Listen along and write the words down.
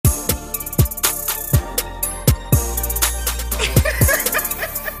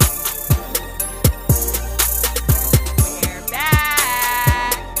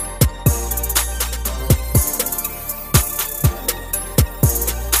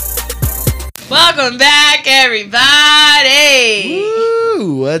Welcome back, everybody.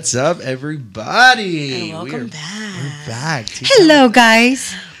 Woo! What's up, everybody? And welcome back. We're back. Hello,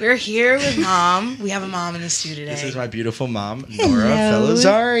 guys. We're here with Mom. We have a mom in the studio today. This is my beautiful mom, Hello. Nora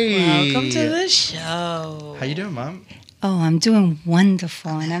Felizari. Welcome to the show. How you doing, Mom? Oh, I'm doing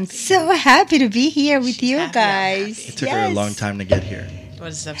wonderful, and I'm so happy to be here with She's you happy, I'm guys. happy. It took her a long time to get here. What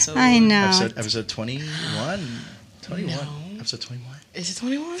is this episode? I know. Episode 21? 21. No. Episode 21. Is it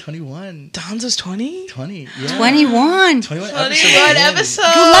 21? 21. Don's was 20? 20. Yeah. 21. 21 21 episodes.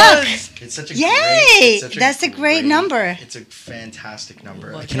 Good luck. It's such a Yay! great, it's such That's a great number. It's a fantastic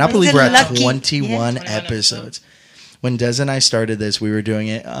number. I Look, cannot it's believe a we're at lucky- 21 yeah. episodes. When Des and I started this, we were doing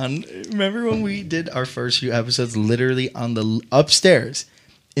it on. Remember when we did our first few episodes literally on the upstairs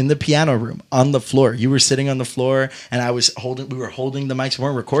in the piano room on the floor? You were sitting on the floor, and we were holding the mics. We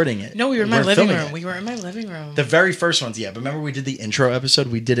weren't recording it. No, we were in my weren't living filming room. it. We were in my living room. The very first ones, yeah. But remember we did the intro episode?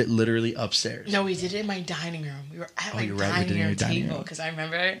 We did it literally upstairs. No, we did it in my dining room. We were at my you're right, we dining did it in room your dining table room. because I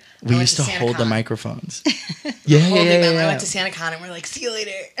remember We I went used to hold the SantaCon. microphones. We Yeah, were holding them. I yeah. went to SantaCon and we're like, see you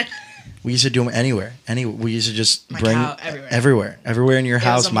later. We used to do them anywhere. We used to just My bring couch, everywhere. everywhere in your was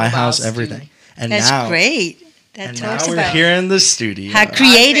house, a my mobile house, studio. everything. And That's now, great. That And now talks we're about here in the studio. how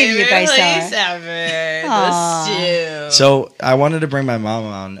creative you guys Place are. ever. Aw. The stew. So I wanted to bring my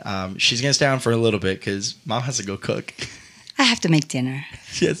mom on. She's gonna stay on for a little bit because mom has to go cook. I have to make dinner.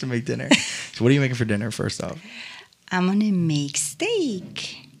 She has to make dinner. So what are you making for dinner first off? I'm gonna make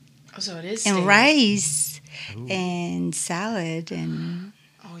steak Oh, so it is and steak. rice Ooh. and salad and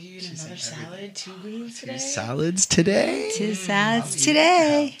Oh, you eat another salad? 2 greens today? Salads today. 2 salads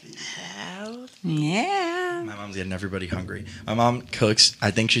today. Hell. Yeah. My mom's getting everybody hungry. My mom cooks.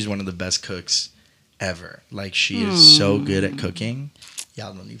 I think she's one of the best cooks ever. Like she is so good at cooking.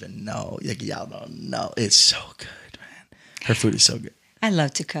 Y'all don't even know. Like y'all don't know. It's so good, man. Her food is so good. I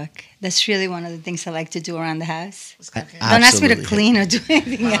love to cook. That's really one of the things I like to do around the house. Let's cook it. Don't ask me to Absolutely. clean or do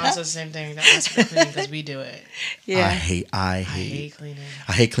anything My mom else. says the same thing. Don't ask for cleaning because we do it. Yeah. I hate I hate cleaning.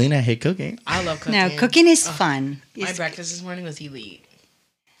 cleaning. I hate cooking. I love cooking. No, cooking is Ugh. fun. My It's- breakfast this morning was elite.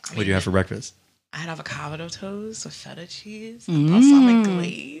 What do you have for breakfast? I had avocado toast with feta cheese, balsamic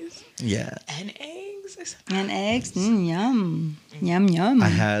glaze, Yeah. and eggs. and eggs. Yum. Yum, yum. I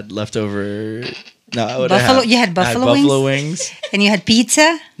had leftover. No, what Buffalo- I had? you had I buffalo buffalo wings. And you had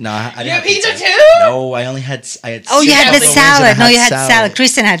pizza? No, I didn't You have had pizza too? No, I only had. I had. Oh, you six had the buffalo wings and I salad. No, had you had salad.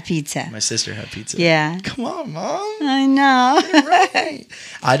 Kristen had pizza. My sister had pizza. Yeah. Come on, mom. I know. Right.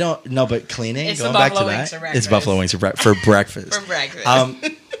 I don't know, but cleaning. It's going the back to buffalo wings that, for it's breakfast. buffalo wings for breakfast. For breakfast.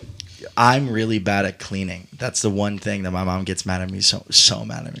 I'm really bad at cleaning. That's the one thing that my mom gets mad at me so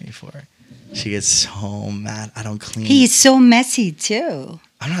mad at me for. She gets so mad. I don't clean. He's so messy, too.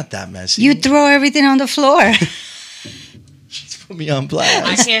 I'm not that messy. You throw everything on the floor. She's put me on I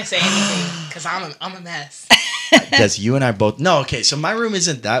blast. can't say anything because I'm a mess. Des, you and I both. No, okay. So my room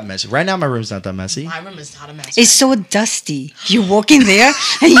isn't that messy. Right now, my room's not that messy. My room is not a mess. It's so dusty. You walk in there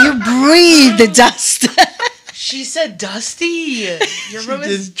and you breathe the dust. She said dusty. Your room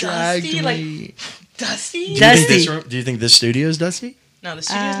is Just dragged dusty. me. Like dusty. Do you think Dusty. this room? Do you think this studio is dusty? No, the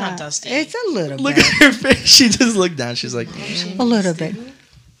studio's not dusty. It's a little Look bit. at her face. She just looked down. She's like, A little bit.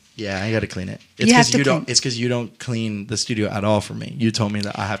 "Yeah, I got to clean it." It's You have because to you don't. clean- It's because you don't clean the studio at all for me. You told me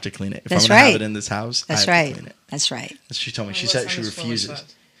that I have to clean it. If That's I'm gonna right. have it in this house, That's I have right. to clean it. That's right. That's what she told me. She What's said on she this floor we refuses.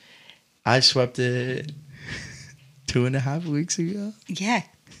 swept? I swept it 2.5 weeks ago. Yeah.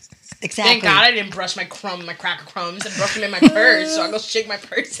 Exactly. Thank God I didn't brush my cracker crumbs and brush them in my purse, so I go shake my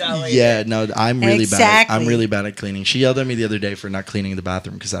purse out later. Yeah, no, I'm really bad. Exactly. I'm really bad at cleaning. She yelled at me the other day for not cleaning the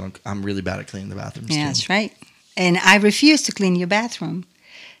bathroom because I'm really bad at cleaning the bathrooms. Yeah, too. that's right. And I refuse to clean your bathroom.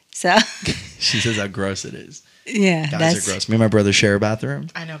 So, She says how gross it is. yeah, Guys that's are gross. Me and my brother share a bathroom.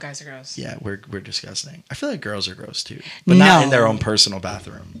 I know guys are gross. Yeah, we're disgusting. I feel like girls are gross too, but not No. in their own personal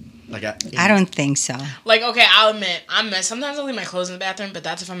bathroom. Like I don't think so. Like, okay, I'll admit, I'm mess. Sometimes I'll leave my clothes in the bathroom, but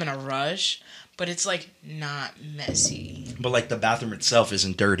that's if I'm in a rush. But it's like not messy. But like the bathroom itself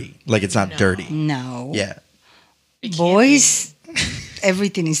isn't dirty. Like it's not No. dirty. No. Yeah. It can't Boys,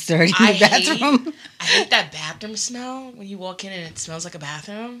 everything is dirty in I the bathroom. I hate that bathroom smell when you walk in and it smells like a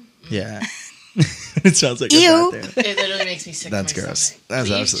bathroom. Yeah. It sounds like Ew. a bathroom. It literally makes me sick. That's to my gross. stomach. That's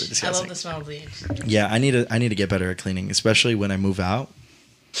Bleach, absolutely disgusting. I love the smell of bleach. Yeah, I need to get better at cleaning, especially when I move out.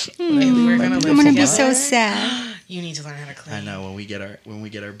 If we were gonna live I'm gonna be together, so sad. You need to learn how to clean. I know when we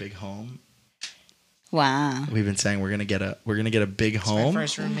get our big home, Wow. we've been saying we're gonna get a big It's my home,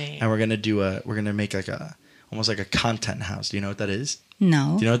 first roommate. and we're gonna make like almost like a content house. Do you know what that is?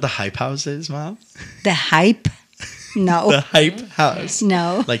 No. Do you know what the hype house is, Mom? The hype? No. The hype house.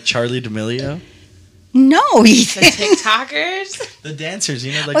 No. Like Charlie D'Amelio. No, The Ethan. TikTokers. The dancers,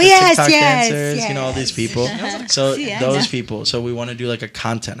 you know, like Oh, the yes, TikTok yes, dancers, you know, all these yes. people. So See, I those know. people. So we want to do like a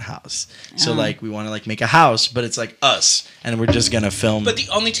content house. So like we want to like make a house, but it's like us, and we're just gonna film. But the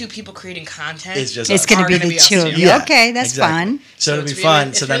only two people creating content It's just It's us. going Are to be gonna the be us two. too. Yeah, Okay, that's exactly. fun. So it'll it's be really- fun.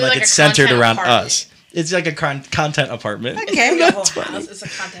 it's So then really like like it's a centered content around apartment. us. It's like a content apartment. Okay. It's gonna be a whole That's funny. house. It's a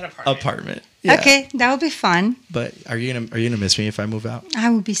content apartment. Apartment. Yeah. Okay, that would be fun. But are you gonna miss me if I move out? I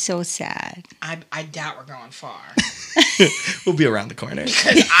would be so sad. I doubt we're going far. We'll be around the corner. Because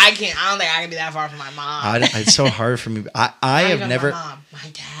I don't think I can be that far from my mom. It's so hard for me. I Not have even never. My mom. My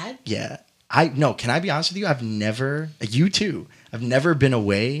dad? Yeah. Can I be honest with you? I've never, you too, I've never been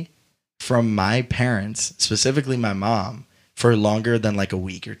away from my parents, specifically my mom, for longer than like a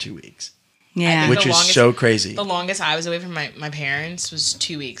week or 2 weeks, Yeah. which is longest- so crazy. The longest I was away from my parents was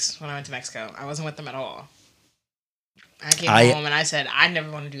 2 weeks when I went to Mexico. I wasn't with them at all. I came home and I said, I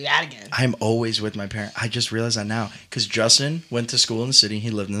never want to do that again. I'm always with my parents. I just realized that now because Justin went to school in the city. He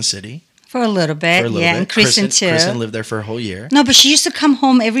lived in the city For a little bit. for a little yeah, bit. and Kristen too. Kristen lived there for a whole year. No, but she used to come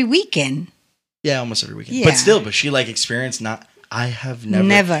home every weekend. Yeah, almost every weekend. Yeah. But still, she like experienced not. I have never.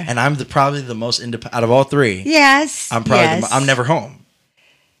 Never. And I'm probably the most independent out of all three. Yes. I'm probably. yes. I'm never home.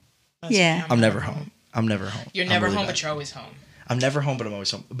 Yeah. I'm never home. I'm never home. You're I'm never really home, bad. but you're always home. I'm never home, but I'm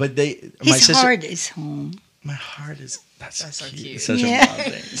always home. But my His sister. heart is home. My heart is. That's so so cute. cute. It's such Yeah. a mom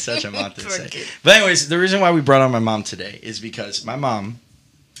thing. It's such a mom thing to Poor say. kid. But anyways, the reason why we brought on my mom today is because my mom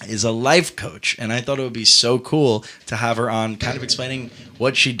is a life coach, and I thought it would be so cool to have her on, kind of explaining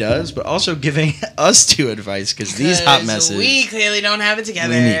what she does, but also giving us two advice because these hot 'Cause messes. We clearly don't have it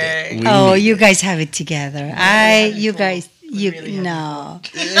together. We need it. We Oh, need you it. guys have it together. You guys, We really have no.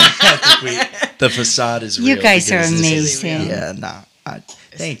 I think the facade is real. You guys are because this is- amazing. Yeah, nah.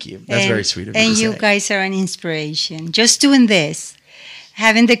 Thank you. That's And- very sweet of you And to you say. guys are an inspiration. Just doing this,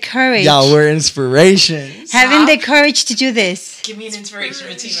 having the courage, Y'all, we're inspirations. having the Stop. courage to do this. Give me an inspiration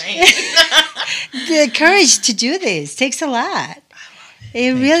for Team A. The courage to do this takes a lot.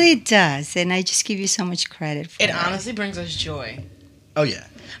 It really does, and I just give you so much credit for It it. honestly brings us joy. Oh yeah.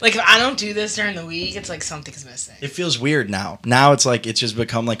 Like, if I don't do this during the week, it's like something's missing. It feels weird now. Now it's like it's just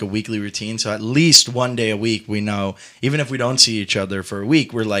become like a weekly routine. So at least one day a week we know, even if we don't see each other for a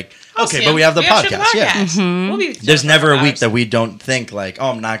week, we're like, I'll okay, see but him. we have the have podcast. Yeah. Mm-hmm. We'll be There's together never a for week hours. that we don't think like,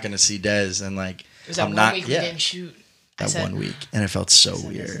 oh, I'm not going to see Des, and like There's that I'm one not. week Yeah, we didn't shoot. I that said, 1 week, and it felt so This is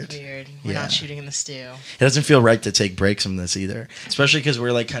weird. weird. We're Yeah. not shooting in the stew. It doesn't feel right to take breaks from this either, especially because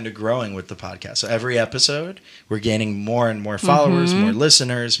we're like kind of growing with the podcast. So every episode, we're gaining more and more followers, more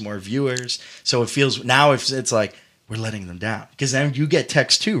listeners, more viewers. So it feels now if it's like we're letting them down because then you get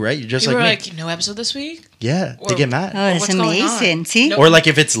text too, right? You're just You were like, me. like, no episode this week? Yeah, they or- get mad. Oh, that's What's going on? amazing. See? No- Or like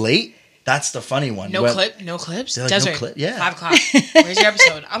if it's late, that's the funny one. No Well, no clips? They're like, no Desiree, clip, yeah. 5 o'clock. Where's your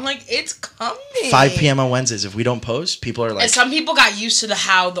episode? I'm like, it's coming. 5 p.m. on Wednesdays. If we don't post, people are like, And some people got used to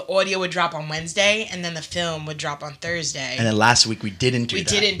how the audio would drop on Wednesday and then the film would drop on Thursday. and then last week we didn't do we that.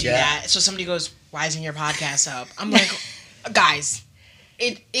 didn't do Yeah. that. So somebody goes, why isn't your podcast up? I'm like, guys,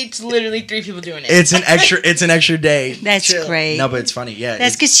 it's literally 3 people doing it. It's an extra day. That's Chill. great. No, but it's funny. Yeah.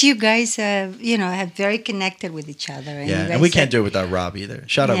 That's it's- because you guys, have very connected with each other. And yeah, you and we guys can't do it without Rob either.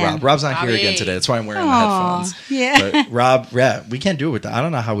 Shout out Yeah. Rob. Rob's not here Robbie. again today. That's why I'm wearing the Aw, headphones. yeah. But Rob, yeah, we can't do it without. I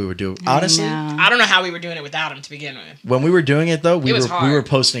don't know how we would do it. Honestly, No. I don't know how we were doing it without him to begin with. when we were doing it though, we It was were hard.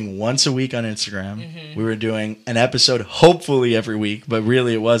 posting once a week on Instagram. We were doing an episode hopefully every week, but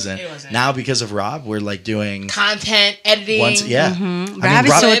really it wasn't. It wasn't. Now because of Rob, we're like doing Content, editing. once. Yeah, Rob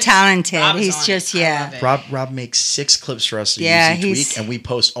is so Rob- talented. Rob is He's on just, it. I yeah. love it. Rob makes 6 clips for us to Yeah, use each he's- week, and we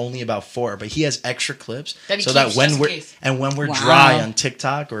post only about 4. But he has extra clips That he so that keeps when just in we're case. when we're Wow. dry on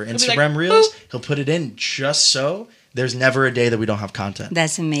TikTok or be like, Instagram Reels, boop. he'll put it in just so there's never a day that we don't have content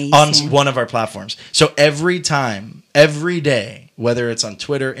That's amazing. on one of our platforms. So every day, whether it's on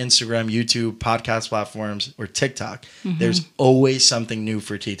Twitter, Instagram, YouTube, podcast platforms, or TikTok, there's always something new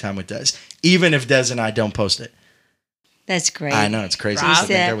for Tea Time with Des, even if Des and I don't post it. That's great. I know it's crazy. Rob, to think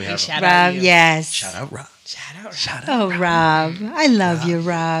that we big have him. shout out Rob, you. yes. Shout out Rob. Shout out. Shout out. Oh, Rob. I love you,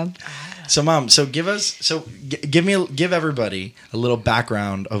 Rob. So, Mom, give everybody a little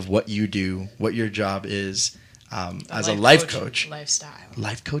background of what you do, what your job is as a life coach. Lifestyle.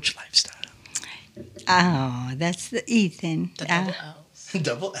 Life coach lifestyle. Oh, that's the Ethan. The double L's.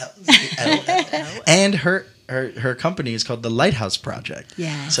 Double L's. And her company is called the Lighthouse Project.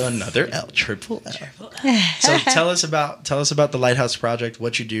 Yes. So another L, triple L. Triple L. So tell us about the Lighthouse Project,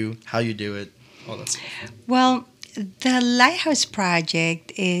 what you do, how you do it, all that stuff. Well, the Lighthouse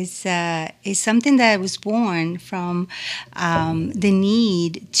Project is something that was born from the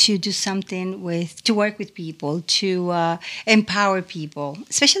need to do something to work with people, to empower people,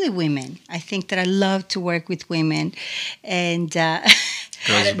 especially women. I think that I love to work with women, and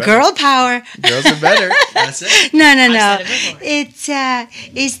girl power. Girls are better. That's it. No. It's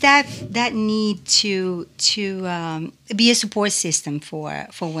that need to be a support system for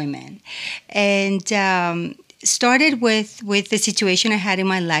women, and started with the situation I had in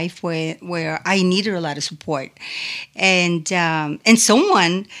my life where I needed a lot of support, and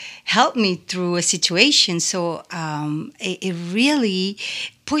someone helped me through a situation. So it really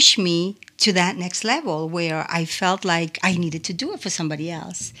pushed me to that next level where I felt like I needed to do it for somebody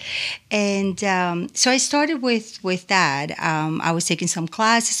else. And so I started with that. I was taking some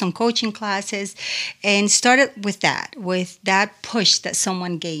classes, some coaching classes, and started with that push that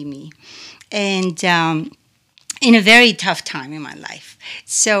someone gave me. And in a very tough time in my life.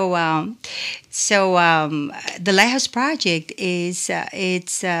 So the Lighthouse Project is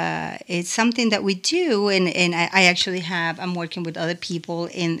it's something that we do, and I actually I'm working with other people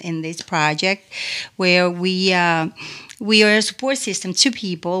in this project where we are a support system to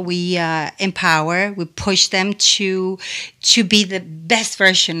people. We empower, we push them to be the best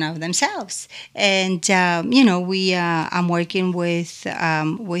version of themselves. And I'm working with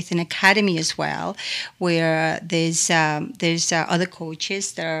an academy as well, where there's other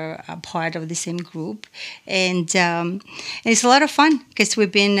coaches that are a part of the same group, and it's a lot of fun because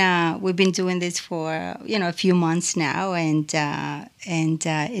we've been doing this for a few months now, and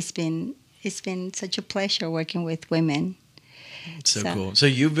it's been such a pleasure working with women. So cool. So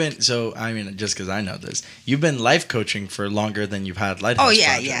I mean, just because I know this, you've been life coaching for longer than you've had Lighthouse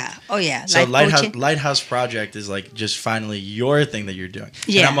Project. Oh yeah. So Lighthouse Project is like just finally your thing that you're doing.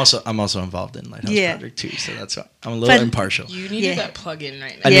 Yeah. And I'm also involved in Lighthouse Project too. So that's why I'm a little impartial. You needed that plug-in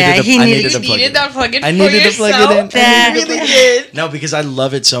right now. I needed that plug-in. I needed to plug it in. That really did. No, because I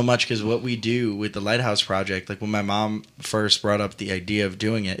love it so much. Because what we do with the Lighthouse Project, like when my mom first brought up the idea of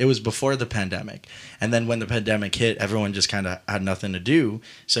doing it, it was before the pandemic. And then when the pandemic hit, everyone just kind of had nothing to do.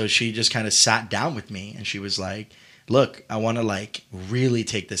 So she just kind of sat down with me and she was like, look, I want to like really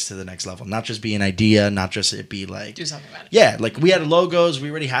take this to the next level. Not just be an idea, not just it be like... Do something about it. Yeah, like we had logos,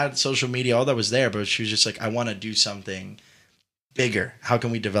 we already had social media, all that was there. But she was just like, I want to do something bigger. How can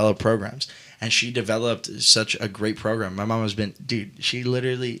we develop programs? And she developed such a great program. My mom has been, dude, she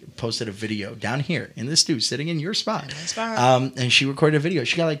literally posted a video down here in this dude sitting in your spot. And she recorded a video.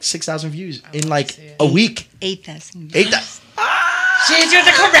 She got like 6,000 views in like a week. 8,000. 8,000. She's doing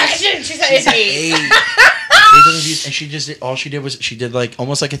the correction. She said it's 8. 8,000 views. And she just did, all she did was she did like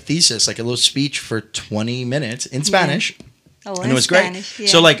almost like a thesis, like a little speech for 20 minutes in Spanish. Yeah. And it was Spanish, great.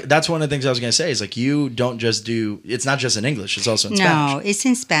 yeah. So like that's one of the things I was going to say is like you don't just do, it's not just in English, it's also in Spanish. No, it's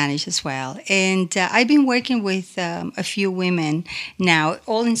in Spanish as well. And I've been working with a few women now,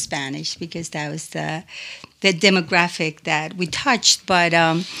 all in Spanish, because that was the demographic that we touched. But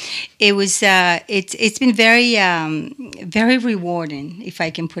it was it's been very very rewarding, if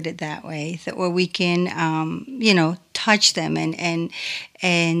I can put it that way, where we can touch them and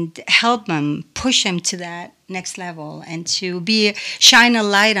help them, push them to that next level, and to shine a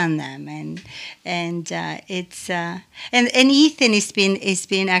light on them, and it's and Ethan has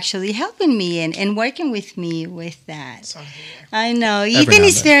been actually helping me and working with me with that. So I know Ethan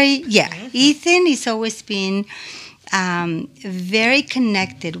is Ethan has always been very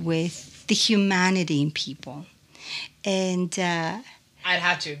connected with the humanity in people, and I'd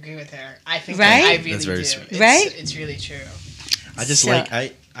have to agree with her. I think right? I really That's very do. sweet. Right? It's really true. I just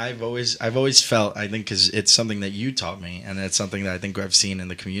I've always felt, I think, because it's something that you taught me, and it's something that I think I've seen in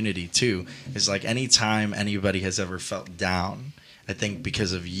the community too, is like anytime anybody has ever felt down, I think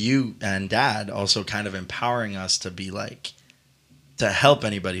because of you and Dad also kind of empowering us to be like, to help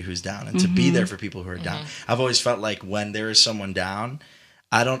anybody who's down and to be there for people who are down. I've always felt like when there is someone down,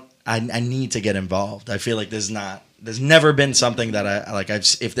 I need to get involved. I feel like there's never been something that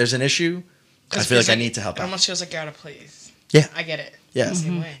if there's an issue, I feel like I need to help out. It almost feels like you're out of place. Yeah. I get it. Yeah.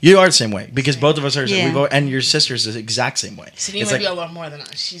 Same way. You are the same way because both of us are. Yeah. And your sister's the exact same way. Sydney might be a lot more than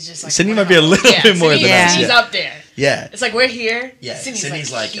us. She's just like Sydney might be a little bit more than us. She's up there. Yeah. It's like we're here. Yeah.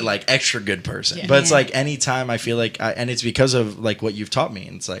 Sydney's like extra good person. Yeah. But it's like anytime I feel like, and it's because of like what you've taught me.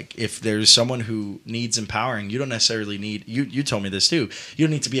 And it's like if there's someone who needs empowering, you don't necessarily need. You told me this too. You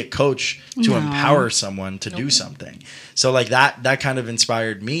don't need to be a coach to empower someone to do something. So like that kind of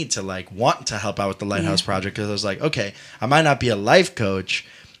inspired me to like want to help out with the Lighthouse Project, because I was like, okay, I might not be a life coach,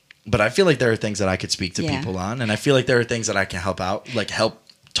 but I feel like there are things that I could speak to people on, and I feel like there are things that I can help out, like help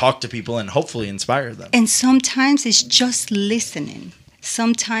talk to people and hopefully inspire them. And sometimes it's just listening.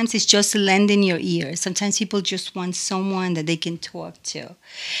 Sometimes it's just lending your ear. Sometimes people just want someone that they can talk to.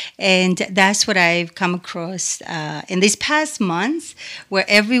 And that's what I've come across in these past months, where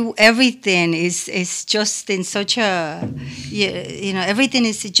everything is just in such a, everything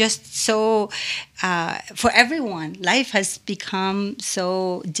is just so, for everyone, life has become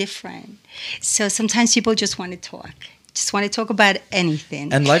so different. So sometimes people just want to talk. Just want to talk about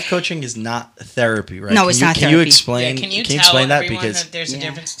anything. And life coaching is not therapy, right? No, it's not therapy. therapy. Can you explain tell that? everyone Because that there's a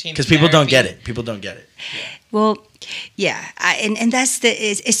difference between people don't get therapy? it. People don't get it. Well, yeah, and that's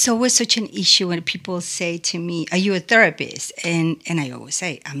it's always such an issue when people say to me, "Are you a therapist?" And I always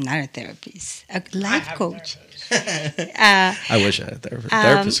say, "I'm not a therapist, a life coach." I wish I had a therapist.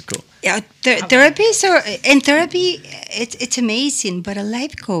 Therapists are cool. Yeah, therapists are, and therapy, it's amazing. But a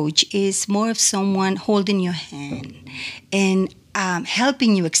life coach is more of someone holding your hand and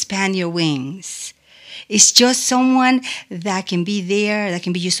helping you expand your wings. It's just someone that can be there, that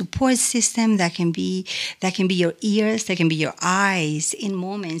can be your support system, that can be your ears, that can be your eyes in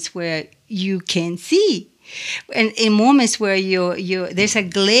moments where you can see. And in moments where there's a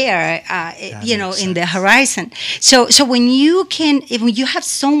glare, in the horizon. So when you have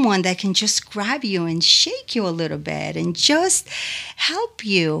someone that can just grab you and shake you a little bit and just help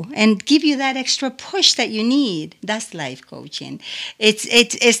you and give you that extra push that you need, that's life coaching.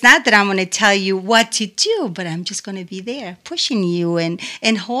 It's not that I'm going to tell you what to do, but I'm just going to be there, pushing you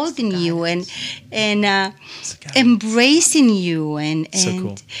and holding you and embracing you and so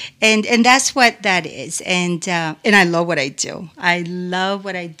cool. and that's what that is. And I love what I do. I love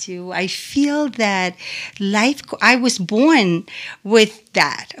what I do. I feel that I was born with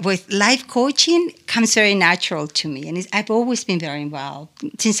that. With life coaching comes very natural to me. And I've always been very involved.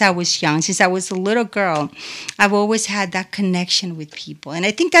 Since I was young, since I was a little girl, I've always had that connection with people. And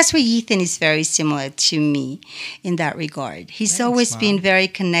I think that's where Ethan is very similar to me in that regard. He's always been very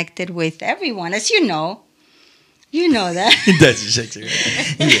connected with everyone, as you know. You know that. That's shakes your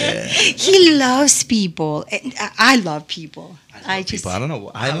head. Yeah. He loves people. And I love people. I don't know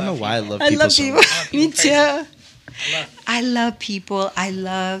why I love I people love so people. much. Me too. I love people. I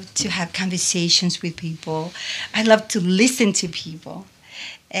love to have conversations with people. I love to listen to people.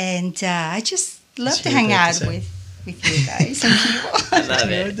 And I just love to hang out with you guys and people. I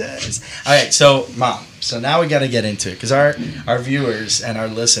love it. All right, so Mom. So now we got to get into it because our viewers and our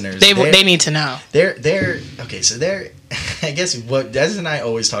listeners they need to know. They're okay. So they're I guess what Des and I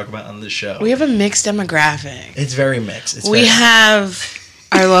always talk about on the show. We have a mixed demographic. It's very mixed. We have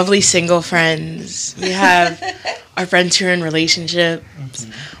our lovely single friends. We have our friends who are in relationships.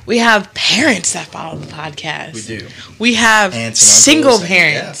 Mm-hmm. We have parents that follow the podcast. We do. We have single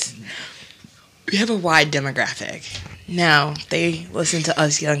parents. Yeah. We have a wide demographic. Now, they listen to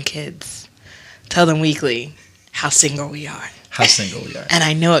us young kids tell them weekly how single we are. And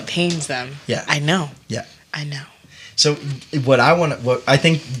I know it pains them. Yeah. I know. Yeah. I know. So what I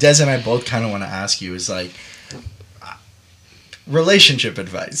think Des and I both kind of want to ask you is like relationship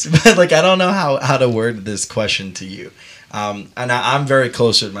advice. Like I don't know how to word this question to you. And I'm very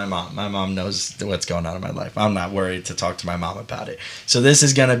close with my mom. My mom knows what's going on in my life. I'm not worried to talk to my mom about it. So this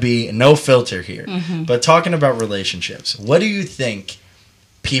is going to be no filter here. Mm-hmm. But talking about relationships, what do you think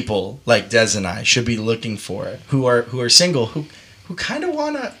people like Des and I should be looking for who are single, who kind of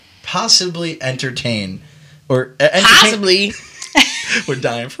want to possibly entertain or possibly we're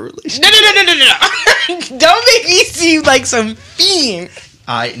dying for relationships. No. Don't make me seem like some fiend.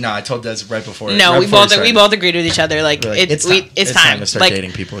 I told Des right before. No, we both agreed with each other. Like it's time to start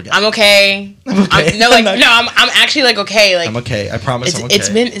dating people again. I'm okay. I'm actually like okay. Like I'm okay. I promise. I'm okay.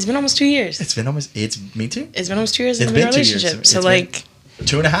 It's been almost 2 years. It's me too. It's been almost 2 years. I've been in a relationship. So like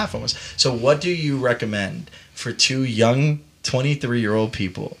 2.5 almost. So what do you recommend for two young 23-year-old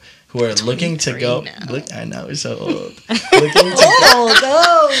people who are looking to go? I know, we're so old.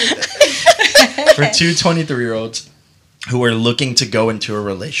 For two 23-year-olds who are looking to go into a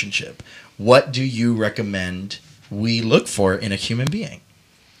relationship, what do you recommend we look for in a human being?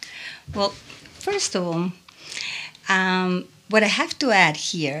 Well, first of all, what I have to add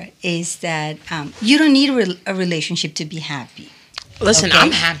here is that you don't need a relationship to be happy. Listen, okay?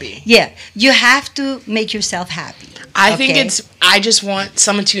 I'm happy. Yeah, you have to make yourself happy. I think I just want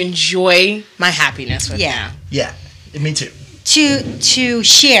someone to enjoy my happiness with me. Yeah, me too. To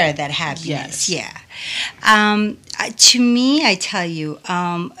share that happiness. Yes. Yeah. To me, I tell you,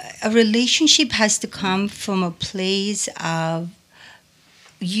 a relationship has to come from a place of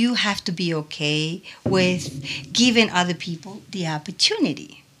you have to be okay with giving other people the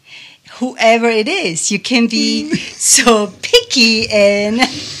opportunity. whoever it is. You can be so picky and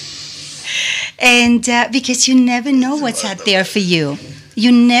because you never know what's out there for you.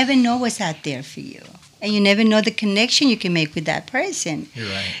 You never know what's out there for you. And you never know the connection you can make with that person. You're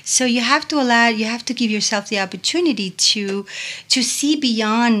right. So you have to give yourself the opportunity to see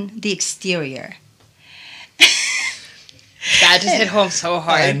beyond the exterior. That just hit home so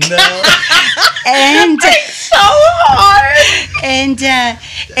hard. I know. And so hard. And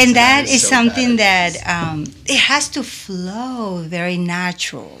that is so something bad. that it has to flow very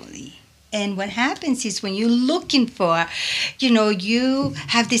naturally. And what happens is when you're looking for, you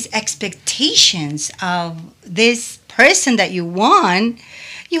have these expectations of this person that you want,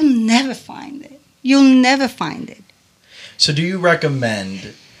 you'll never find it. You'll never find it. So do you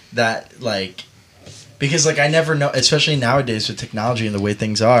recommend that, like, because, like, I never know, especially nowadays with technology and the way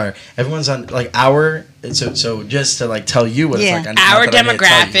things are, everyone's on, like, so just to, like, tell you what it's like. Our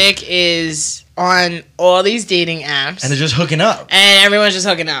demographic is on all these dating apps. And they're just hooking up. And everyone's just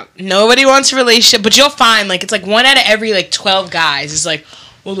hooking up. Nobody wants a relationship, but you'll find, like, it's like 1 out of every, like, 12 guys is like,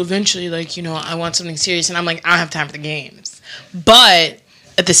 well, eventually, like, I want something serious. And I'm like, I don't have time for the games. But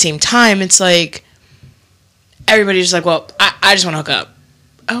at the same time, it's like, everybody's just like, well, I just want to hook up.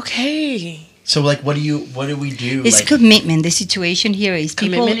 Okay. So, like, what do we do? It's like, commitment. The situation here is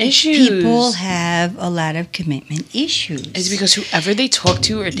commitment issues. People have a lot of commitment issues. It's because whoever they talked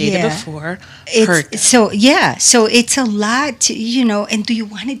to or dated before hurt them. So it's a lot to, and do you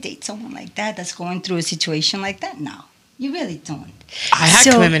want to date someone like that that's going through a situation like that? No, you really don't. I had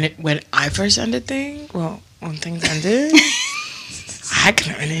commitment when I first ended things. Well, when things ended, I had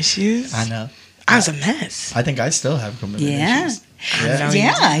commitment issues. I know. I was a mess. I think I still have commitment issues.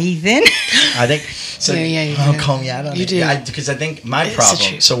 Yeah, even. I think so. You call me out on you it. Do Because I think my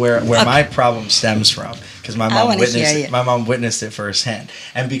problem. So where my problem stems from, because my mom witnessed it firsthand,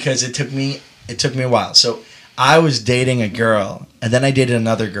 and because it took me a while. So I was dating a girl, and then I dated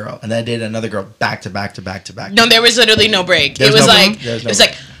another girl, and then I dated another girl back to back to back to back. No, there was literally no break. It was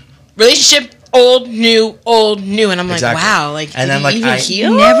like relationship. Old, new, and I'm like, wow, like, and then, like, I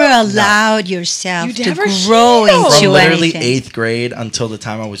heal? Never allowed yourself to grow into from literally anything. 8th grade until the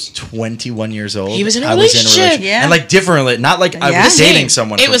time I was 21 years old. He was in a relationship. Yeah. And, like, different, not like I was dating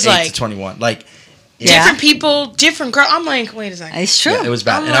someone from 8 to 21. Like, different people, different girl. I'm like, wait a second. It's true. Yeah, it was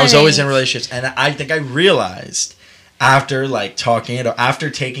bad. And I was always in relationships. And I think I realized after, like, talking it, after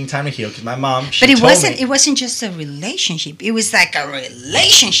taking time to heal, because my mom, it wasn't just a relationship. It was like a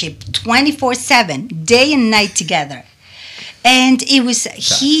relationship 24/7, day and night together. And it was,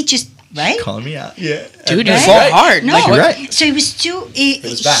 he just, right? Calling me out. Yeah. Dude, you're so hard. No, like, you're right. So it was too, it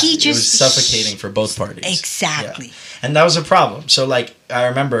was bad. It was suffocating for both parties. Exactly. Yeah. And that was a problem. So, like, I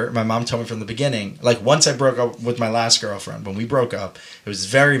remember my mom told me from the beginning, like, once I broke up with my last girlfriend, when we broke up, it was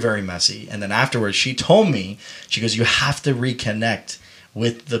very, very messy. And then afterwards, she told me, she goes, you have to reconnect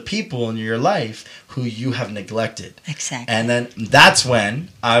with the people in your life who you have neglected. Exactly. And then that's when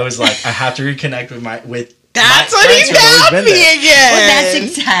I was like, I have to reconnect with that's what he got me again. Well, that's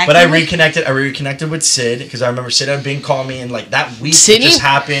exactly. But I reconnected with Sid, because I remember Sid had been calling me, and, like, that week it just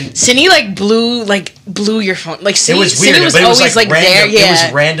happened. Sydney blew your phone. Like, Sydney, it was weird. Sydney was but it was always like random. there. Yeah. It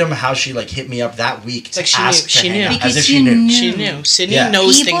was random how she, like, hit me up that week to ask to hang out, as if she knew. She knew. Sydney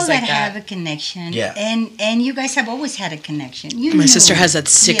knows people things like that. People that have a connection. Yeah. And you guys have always had a connection. My sister has that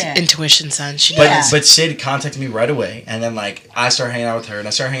sick intuition, son. But Sid contacted me right away, and then, like, I started hanging out with her, and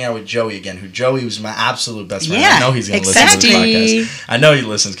I started hanging out with Joey again. Who Joey was my absolute best friend. Yeah. I know he's gonna listen to this podcast. I know he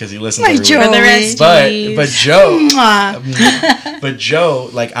listens because he listens to Joey. But Joe,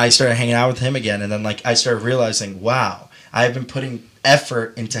 like, I started hanging out with him again, and then, like, I started realizing, wow, I have been putting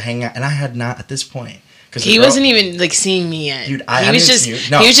effort into hanging out, and I had not at this point. He wasn't even, like, seeing me yet. Dude, he was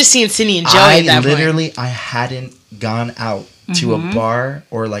just seeing Sydney and Joey at that point. I hadn't gone out to a bar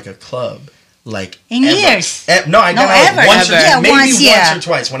or, like, a club. Like, in ever. years. No, I got out once once or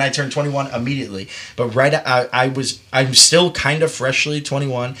twice when I turned 21 immediately. But I'm still kind of freshly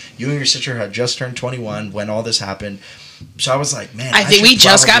 21. You and your sister had just turned 21 when all this happened. So I was like, man, I think we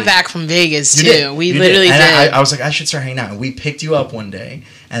just got back from Vegas too. We literally did. I was like, I should start hanging out. And we picked you up one day.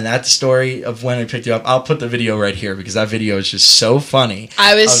 And that story of when I picked you up, I'll put the video right here because that video is just so funny.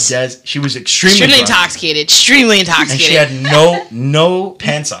 She was extremely intoxicated. Extremely intoxicated. And she had no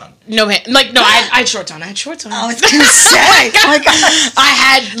pants on. I had shorts on. I was gonna say, oh my god, I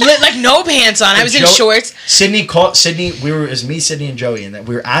had no pants on. I was in shorts. Sydney, it was me, Sydney, and Joey, and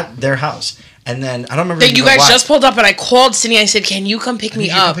we were at their house. And then I don't remember. You guys just pulled up, and I called Sydney. I said, "Can you come pick me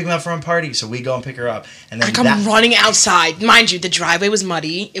up?" Come pick me up from a party. So we go and pick her up, and then I come running outside. Mind you, the driveway was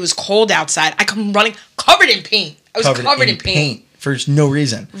muddy. It was cold outside. I come running, covered in paint. I was covered in paint. for no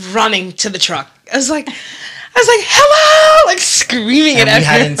reason. running to the truck. I was like, hello, like screaming And at we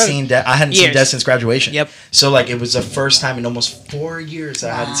everyone. hadn't seen I hadn't seen Years. Des since graduation. Yep. So like it was the first time in almost 4 years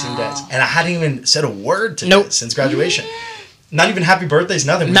that I hadn't seen Des, and I hadn't even said a word to Nope. Des since graduation. Not even happy birthdays,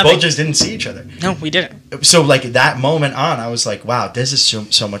 nothing. We Nothing. both just didn't see each other. No, we didn't. So like that moment on, I was like, wow, this is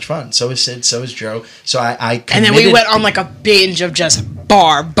so much fun. So is Sid, so is Joe. So I committed And then we went on like a binge of just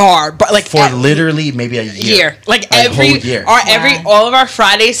bar, like for literally maybe a year. Like A every whole year. all of our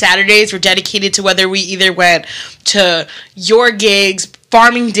Fridays, Saturdays were dedicated to whether we either went to your gigs,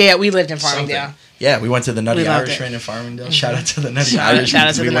 Farmingdale. We lived in Farmingdale. Something. Yeah, we went to the Nutty We loved Irishman it. in Farmingdale. Shout out to the Nutty Shout Irishman.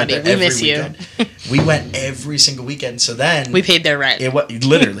 out to the went Nutty. there We every miss you. weekend. We went every single weekend. So then We paid their rent. it was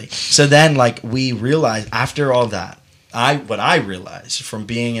literally. So then like we realized after all that, what I realized from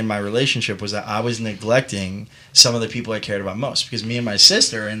being in my relationship was that I was neglecting some of the people I cared about most, because me and my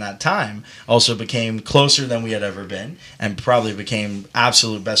sister in that time also became closer than we had ever been, and probably became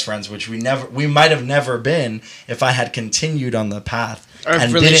absolute best friends, which we might have never been if I had continued on the path Or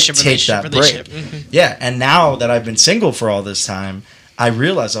and relationship, didn't take that break. relationship. Yeah, and now that I've been single for all this time, I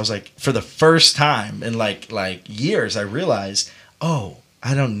realized, I was like, for the first time in like years, I realized, oh,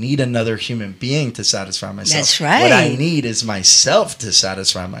 I don't need another human being to satisfy myself. That's right. What I need is myself to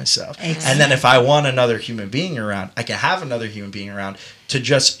satisfy myself. Exactly. And then if I want another human being around, I can have another human being around to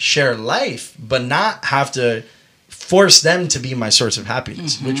just share life, but not have to force them to be my source of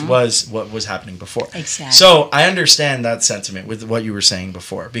happiness, which was what was happening before. Exactly. So I understand that sentiment with what you were saying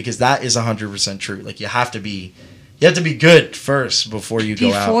before, because that is 100% true. Like you have to be good first before you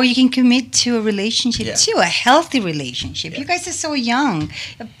go out. Before you can commit to a relationship, Yeah. too, a healthy relationship. Yeah. You guys are so young. You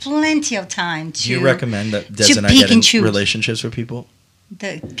have plenty of time to. Do you recommend that Des to and I pick get and in choose. relationships with people?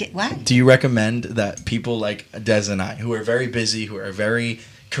 What? Do you recommend that people like Des and I, who are very busy, who are very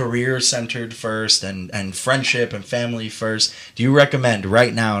career-centered first and friendship and family first, do you recommend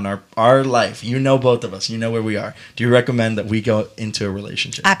right now in our life, you know both of us, you know where we are, do you recommend that we go into a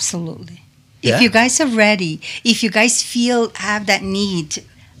relationship? Absolutely. Yeah? If you guys are ready, if you guys have that need,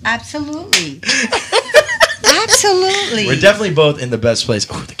 absolutely. Absolutely. We're definitely both in the best place.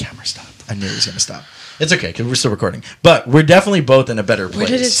 Oh, the camera stopped. I knew it was going to stop. It's okay, because we're still recording. But we're definitely both in a better place. Where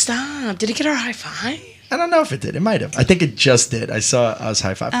did it stop? Did it get our high five? I don't know if it did. It might have. I think it just did. I saw us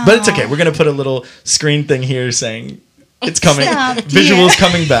high five. But it's okay. We're going to put a little screen thing here saying it's coming. Stop, Visuals dear.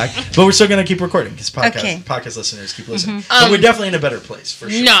 coming back. But we're still going to keep recording because Okay. podcast listeners keep listening. But we're definitely in a better place, for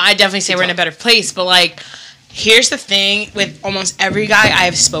sure. No, I definitely say we're in a better place. But like, here's the thing with almost every guy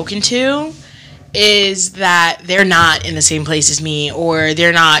I've spoken to is that they're not in the same place as me, or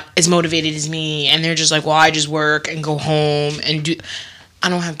they're not as motivated as me, and they're just like, well, I just work and go home and do. I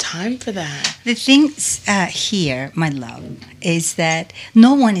don't have time for that. The thing here, my love, is that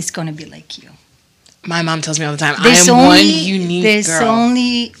no one is going to be like you. My mom tells me all the time, There's I am one only, unique there's girl.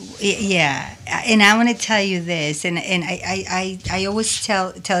 only, yeah. And I want to tell you this, and I always tell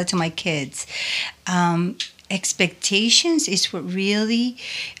it to my kids. Expectations is what really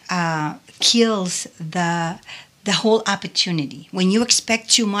kills the whole opportunity. When you expect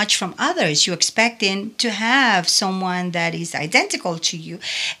too much from others, you're expecting to have someone that is identical to you,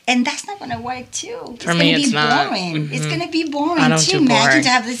 and that's not going to work too. For me, it's not. Boring. It's going to be boring I don't too. do Imagine boring. to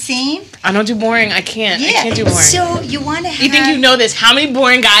have the same. I don't do boring. I can't. I can't do boring. So you want to have. You think you know this? How many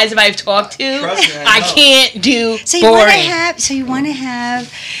boring guys have I talked to? Trust me, I I know. can't do So you want to boring. have. So you want to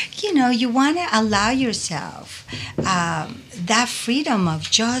have. You want to allow yourself that freedom of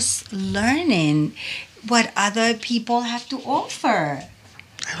just learning what other people have to offer.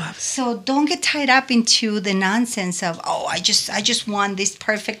 I love it. So don't get tied up into the nonsense of, oh, I just want this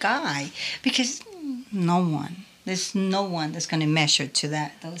perfect guy, because there's no one that's going to measure to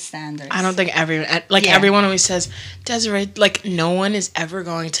those standards. I don't think Yeah. everyone always says, Desiree, like no one is ever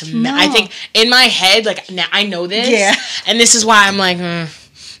going to. No. I think in my head, like now I know this, Yeah. and this is why I'm like,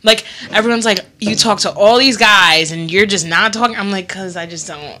 like everyone's like, you talk to all these guys and you're just not talking. I'm like, cause I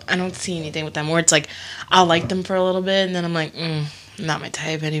don't see anything with them. Or it's like, I'll like them for a little bit, and then I'm like, not my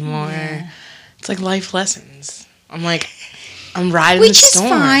type anymore. Yeah. It's like life lessons. I'm like, I'm riding Which the is storm.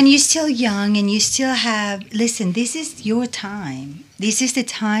 fine. You're still young and you still have. Listen, this is your time. This is the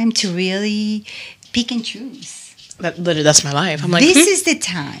time to really pick and choose. That's my life. I'm like, This is the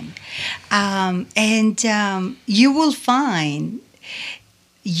time, and you will find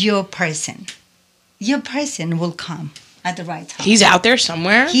your person. Your person will come at the right time. he's out there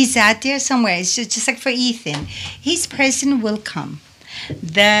somewhere. He's out there somewhere. It's just like for Ethan. His person will come.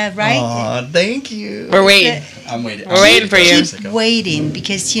 The right. Aw, thank you. We're waiting. I'm waiting. We're waiting for you. Keep waiting,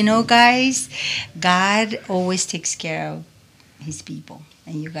 because guys, God always takes care of His people,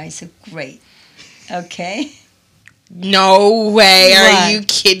 and you guys are great. Okay. No way. Are What? you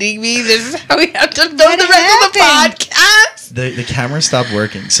kidding me? This is how we have to film What the rest of the happened? podcast? The camera stopped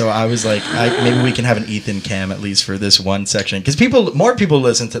working, so I was like, maybe we can have an Ethan cam at least for this one section, because more people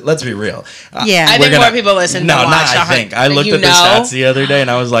listen to. Let's be real. Yeah. I we're think more people listen No, than not watch. I think. I looked You at the know? stats the other day,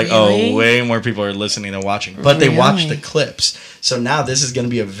 and I was like, Really? oh, way more people are listening than watching. But they watch Really? the clips, so now this is going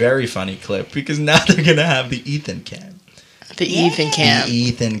to be a very funny clip because now they're going to have the Ethan cam. The Ethan cam. The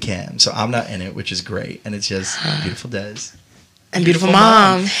Ethan cam. So I'm not in it, which is great, and it's just beautiful Des. And beautiful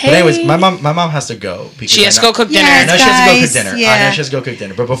mom. Hey. But anyways, my mom has to go because She has to I know- go cook dinner. Yes. I know she has to go cook Guys, dinner. I yeah. know she has to go cook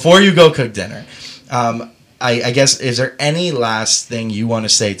dinner. But before you go cook dinner, I guess, is there any last thing you want to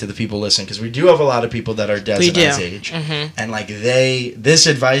say to the people listening? Because we do have a lot of people that are Des We and do. I's age. Mhm. And like this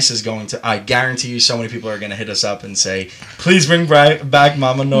advice is going to, I guarantee you so many people are going to hit us up and say, please bring back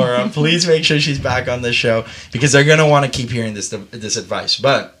Mama Nora. Please make sure she's back on this show. Because they're going to want to keep hearing this advice.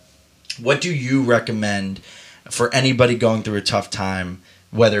 But what do you recommend for anybody going through a tough time,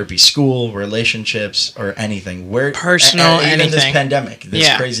 whether it be school, relationships, or anything, Personal, even this anything. pandemic, this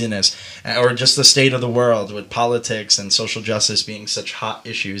Yeah. craziness, or just the state of the world with politics and social justice being such hot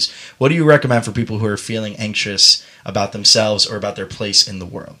issues? What do you recommend for people who are feeling anxious about themselves or about their place in the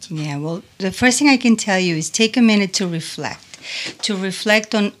world? Yeah, well, the first thing I can tell you is take a minute to reflect. To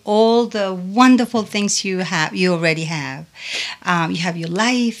reflect on all the wonderful things you already have. You have your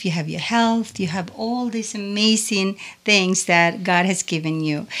life, you have your health, you have all these amazing things that God has given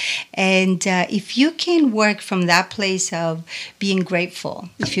you. And if you can work from that place of being grateful,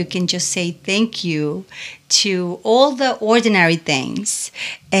 if you can just say thank you to all the ordinary things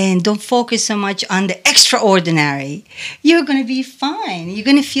and don't focus so much on the extraordinary, you're going to be fine. You're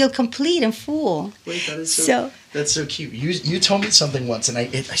going to feel complete and full. Wait, that is So that's so cute. You told me something once, and I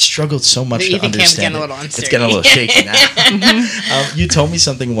struggled so much The to Ethan cam's understand getting a it. little It's uncertain. getting a little shaky now. You told me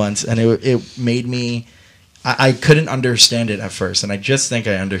something once, and it made me. I couldn't understand it at first, and I just think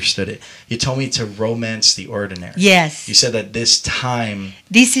I understood it. You told me to romance the ordinary. yes, You said that this time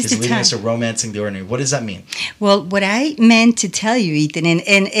this is is the leading time. us to romancing the ordinary. What does that mean? Well, what I meant to tell you, Ethan,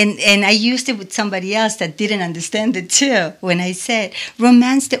 and I used it with somebody else that didn't understand it too, when I said,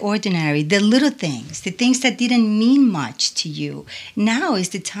 romance the ordinary, the little things, the things that didn't mean much to you. Now is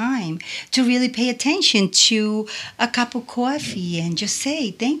the time to really pay attention to a cup of coffee and just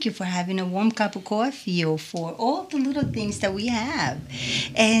say, thank you for having a warm cup of coffee, or for all the little things that we have.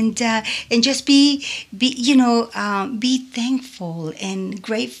 And just be thankful and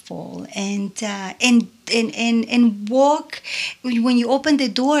grateful and walk. When you open the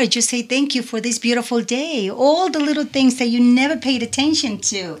door, just say thank you for this beautiful day. All the little things that you never paid attention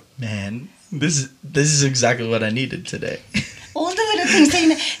to. Man, this is exactly what I needed today. All the little things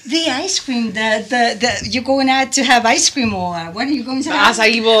that the ice cream, the you're going out to have ice cream, or what are you going to The have?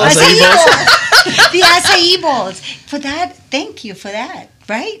 acai bowls. Acai balls. The acai balls. For that, thank you for that,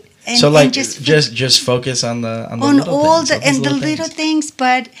 right? And, So like and just focus on the on little all things, the on these and the little things. things,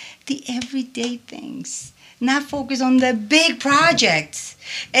 but the everyday things. Not focus on the big projects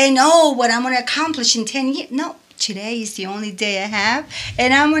and what I'm going to accomplish in 10 years. No, today is the only day I have,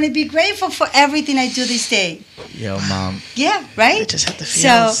 and I'm going to be grateful for everything I do this day. Yo, Mom, Yeah, right. I just had the So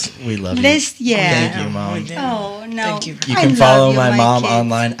feels. we love you. yeah. Thank you, Mom. We did. Oh no. Thank you. You I can love follow you, my mom kids.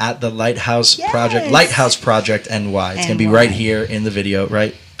 online at the Lighthouse Project. Yes. Lighthouse Project NY. It's gonna be NY. right here in the video,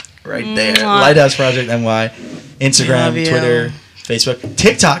 right there. Mwah. Lighthouse Project NY. Instagram, love you. Twitter, Facebook,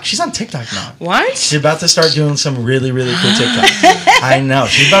 TikTok. She's on TikTok now. What? She's about to start doing some really, really cool TikToks. I know.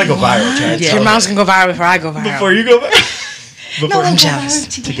 She's about to go viral. Try to Your tell mom's her. gonna go viral before I go viral. Before you go viral. Before No, we'll I'm go jealous.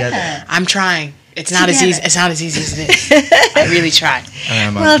 viral Together. I'm trying. It's not as easy. Together. It's not as easy as it is. I really tried.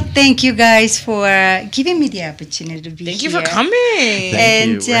 Mom. Well, thank you guys for giving me the opportunity to be Thank here. you for coming. Thank you.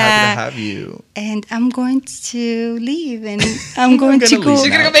 and, We're happy to have you. And I'm going to leave, and I'm going to gonna go. leave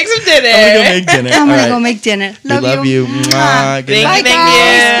You're gonna now. go make some dinner. I'm gonna go make dinner. I'm All gonna right. go make dinner. We love you. Mwah. Good Thank night. you,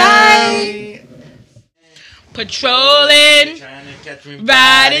 thank you. Patrolling,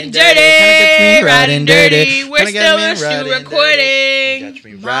 riding dirty, riding dirty. We're still recording. Catch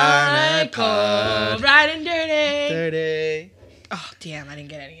me Michael, riding dirty. Oh damn! I didn't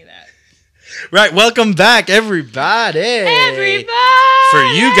get any of that. Right, welcome back, everybody. Everybody. For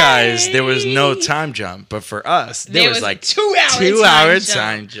you guys, there was no time jump, but for us, there was like 2 hour 2 hour time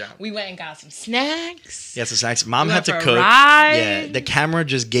time jump. We went and got some snacks. Yes, it's nice. Mom We had went to for a cook. ride. Yeah, the camera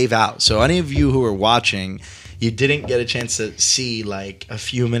just gave out. So any of you who are watching, you didn't get a chance to see like a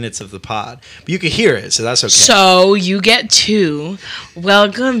few minutes of the pod, but you could hear it, so that's okay. So you get two.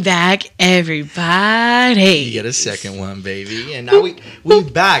 Welcome back, everybody. You get a second one, baby. And now we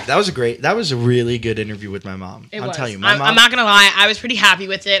back. That was a really good interview with my mom. It I'll was. tell you, my mom. I'm not gonna lie. I was pretty happy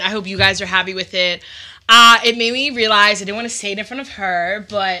with it. I hope you guys are happy with it. It made me realize I didn't want to say it in front of her,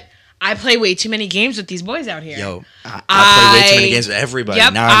 but I play way too many games with these boys out here. Yo, I play way too many games with everybody.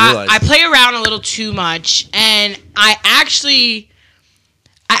 Yep, Now I realize. I play around a little too much, and I actually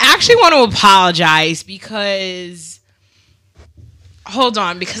want to apologize because. Hold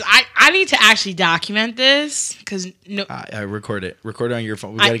on, because I need to actually document this because no, I record it. Record it on your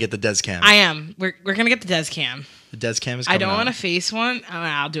phone. We got to get the Des cam. I am. We're gonna get the Des cam. The Des cam is I coming don't out. want to face one.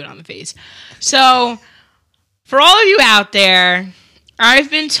 I'll do it on the face. So, for all of you out there, I've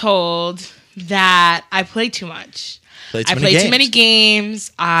been told that I play too much. I play too many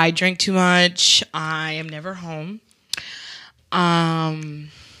games. I drink too much. I am never home.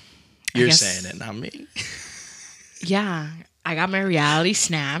 You're saying it, not me. Yeah, I got my reality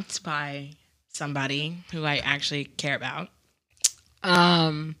snapped by somebody who I actually care about.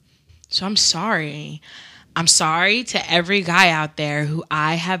 So I'm sorry. I'm sorry to every guy out there who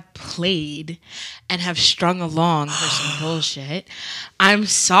I have played and have strung along for some bullshit. I'm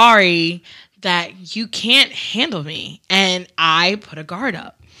sorry that you can't handle me and I put a guard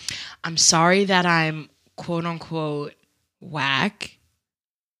up. I'm sorry that I'm quote unquote whack,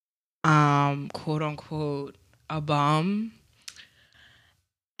 quote unquote a bum,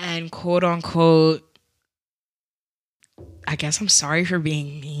 and quote unquote, I guess I'm sorry for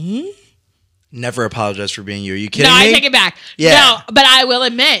being me. Never apologize for being you. Are you kidding me? No, I take it back. Yeah. No, but I will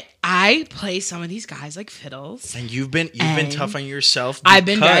admit, I play some of these guys like fiddles. And you've been tough on yourself. I've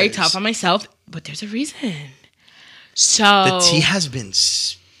been very tough on myself, but there's a reason. So the tea has been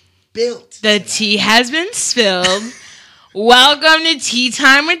spilled. The tea has been spilled. Welcome to Tea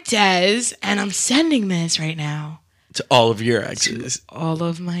Time with Des, and I'm sending this right now to all of your exes. All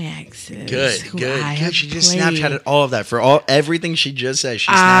of my exes. Good. She just Snapchatted all of that for everything she just said. She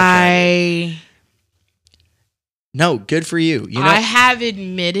Snapchatted. No, good for you. You know, I have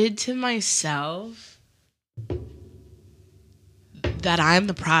admitted to myself that I'm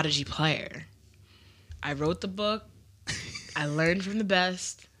the prodigy player. I wrote the book. I learned from the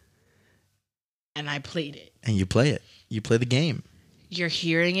best, and I played it. And you play it. You play the game. You're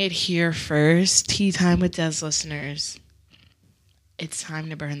hearing it here first. Tea Time with Des listeners. It's time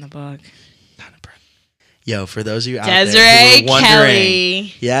to burn the book. Yo, for those of you out Desiree there who are wondering,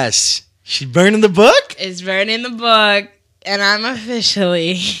 Kelly. Yes, she's burning the book. Is burning the book, and I'm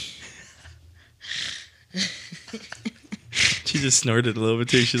officially. She just snorted a little bit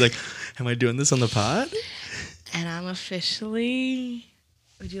too. She's like, "Am I doing this on the pod?" And I'm officially.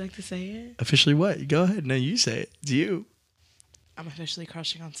 Would you like to say it? Officially what? Go ahead. No, you say it. It's you. I'm officially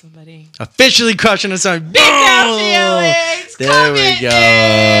crushing on somebody. Officially crushing on somebody. Big down feelings. There we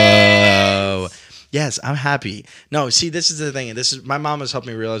go. Yes, I'm happy. No, see, this is the thing. This is my mom has helped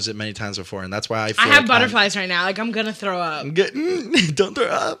me realize it many times before, and that's why I have butterflies right now. Like I'm gonna throw up. I'm good. Don't throw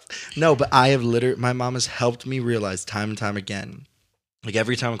up. No, but I have my mom has helped me realize time and time again. Like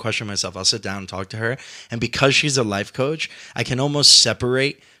every time I question myself, I'll sit down and talk to her. And because she's a life coach, I can almost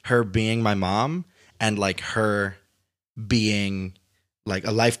separate her being my mom and like her being like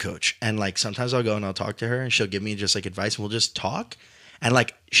a life coach. And like sometimes I'll go and I'll talk to her and she'll give me just like advice and we'll just talk. And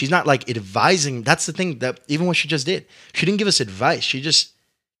like she's not like advising. That's the thing that even what she just did, she didn't give us advice. She just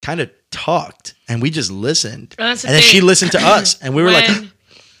kind of talked and we just listened. And then she listened to us and we were like.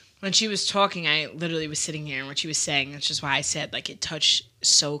 When she was talking, I literally was sitting here and what she was saying, that's just why I said like it touched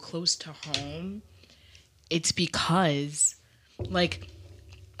so close to home. It's because like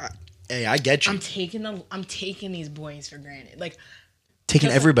hey, I get you. I'm taking these boys for granted. Like taking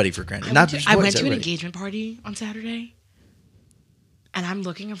everybody for granted. I went to an engagement party on Saturday and I'm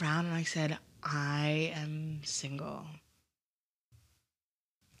looking around and I said, I am single.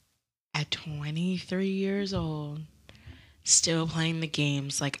 At 23 years old. Still playing the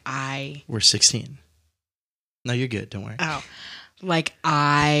games like We're 16. No, you're good. Don't worry. Oh, like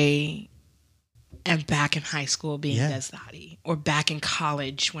I am back in high school being Des Thotty, or back in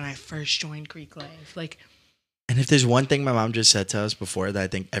college when I first joined Greek Life. Like, and if there's one thing my mom just said to us before that I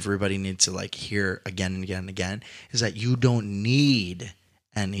think everybody needs to like hear again and again and again is that you don't need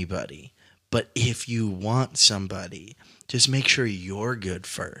anybody, but if you want somebody, just make sure you're good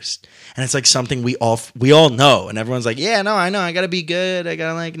first. And it's like something we all know. And everyone's like, yeah, no, I know. I got to be good. I got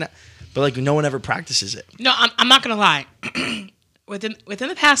to like, no. But like no one ever practices it. No, I'm not going to lie. within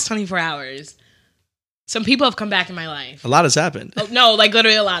the past 24 hours, some people have come back in my life. A lot has happened. Oh, no, like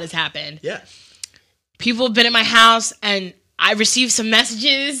literally a lot has happened. Yeah. People have been at my house and I received some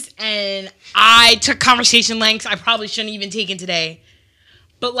messages and I took conversation lengths I probably shouldn't even taken today.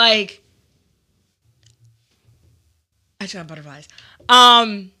 But like, I just got butterflies.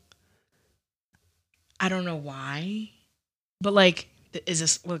 I don't know why, but like, is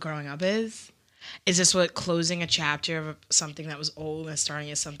this what growing up is? Is this what closing a chapter of something that was old and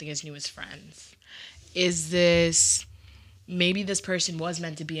starting as something as new as friends? Is this maybe this person was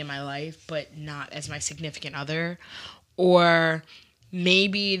meant to be in my life, but not as my significant other? Or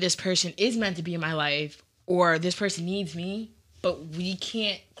maybe this person is meant to be in my life, or this person needs me, but we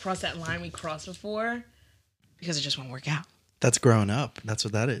can't cross that line we crossed before because it just won't work out. That's growing up. That's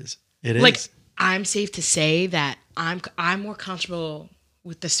what that is. It is. Like, I'm safe to say that I'm more comfortable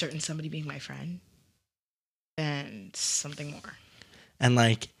with this certain somebody being my friend than something more. And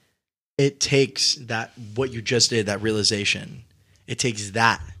like, it takes that, what you just did, that realization, it takes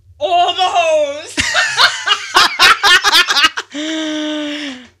that. All the hoes!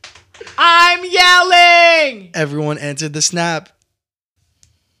 I'm yelling! Everyone answered the snap.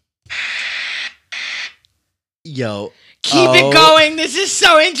 Yo. Keep it going. This is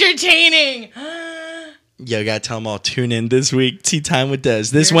so entertaining. Yo, gotta tell them all, tune in this week. Tea Time with Des.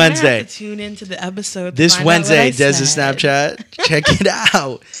 This You're gonna Wednesday. have to tune into the episode. This Wednesday, Des' said. Snapchat. Check it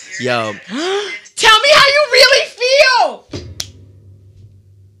out. Yo. Tell me how you really feel.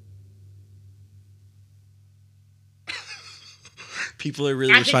 People are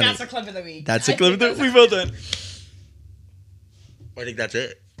really I think funny. that's a clip of the week. That's a clip that we both done. I think that's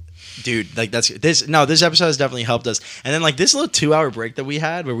it. Dude, like this episode has definitely helped us. And then like this little 2-hour break that we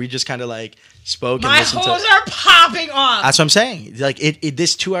had where we just kind of like spoke My and listened holes to. are popping off. That's what I'm saying. Like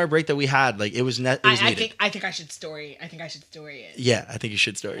this 2-hour break that we had, like it was needed. I think I should story. I think I should story it. Yeah, I think you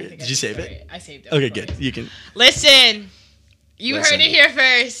should story it. Did you save it? I saved it. Okay, of course. good. You can. Listen, you Listen. heard it here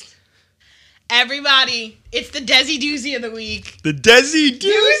first. Everybody, it's the Desi Doozy of the week. The Desi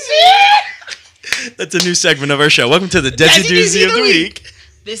Doozy. Doozy! That's a new segment of our show. Welcome to the Desi Doozy of the week.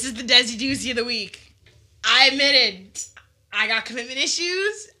 This is the Desi Doozy of the week. I admitted I got commitment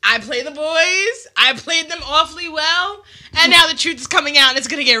issues. I play the boys. I played them awfully well. And now the truth is coming out and it's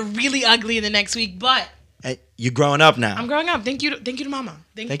going to get really ugly in the next week. But Hey, you growing up now. I'm growing up. Thank you to Mama.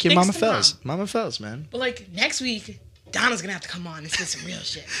 Thank you, Mama Fells. Mama Fells, man. But like next week, Donna's going to have to come on and say some real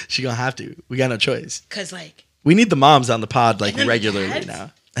shit. She gonna have to. We got no choice. Because like. We need the moms on the pod like And then the regularly dads?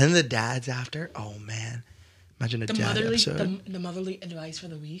 now. And the dads after. Oh man. Imagine a dad episode. The motherly advice for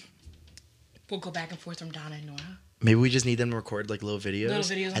the week. We'll go back and forth from Donna and Nora. Maybe we just need them to record like little videos. Little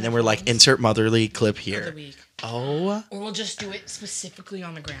videos on and then their we're like, phones. insert motherly clip For here. the week. Oh. Or we'll just do it specifically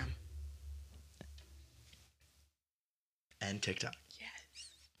on the gram. And TikTok. Yes.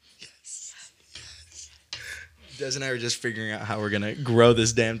 Des and I are just figuring out how we're gonna grow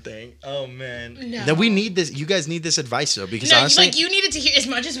this damn thing. Oh man. No. Then we need this. You guys need this advice though, because No, honestly, like you needed to hear as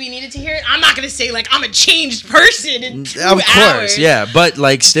much as we needed to hear it. I'm not gonna say like I'm a changed person in 2 of course, hours. yeah. But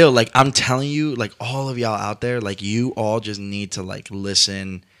like, still, like I'm telling you, like all of y'all out there, like you all just need to like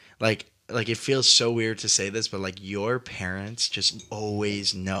listen. Like it feels so weird to say this, but like your parents just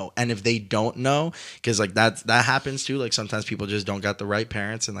always know. And if they don't know, because like that happens too. Like sometimes people just don't got the right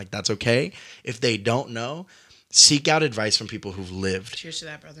parents, and like that's okay. If they don't know, seek out advice from people who've lived. Cheers to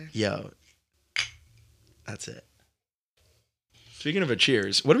that, brother. Yo, that's it. Speaking of a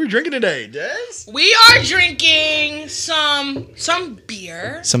cheers, what are we drinking today, Des? We are drinking some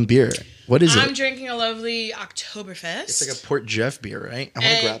beer. Some beer. What is I'm it? drinking a lovely Oktoberfest. It's like a Port Jeff beer, right? I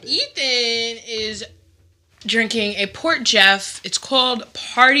want to grab And it. Ethan is drinking a Port Jeff. It's called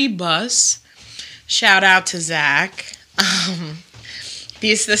Party Bus. Shout out to Zach.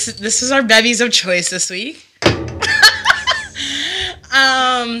 This is our bevies of choice this week.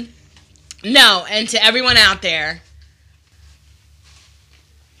 No, and to everyone out there,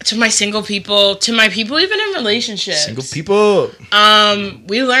 to my single people, to my people even in relationships. Single people.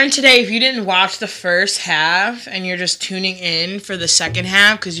 We learned today, if you didn't watch the first half and you're just tuning in for the second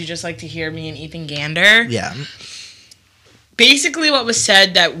half because you just like to hear me and Ethan gander. Yeah. Basically what was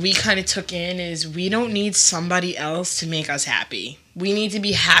said that we kind of took in is we don't need somebody else to make us happy. We need to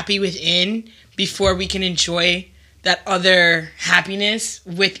be happy within before we can enjoy that other happiness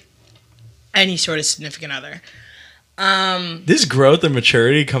with any sort of significant other. This growth and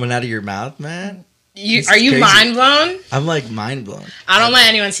maturity coming out of your mouth, man. Are you crazy. mind blown? I'm like mind blown. I don't let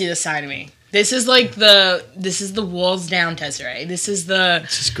anyone see this side of me. This is like this is the walls down Desiree. This is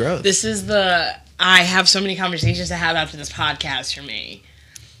It's just growth. I have so many conversations to have after this podcast for me.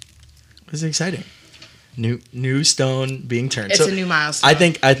 This is exciting. New stone being turned. It's a new milestone. I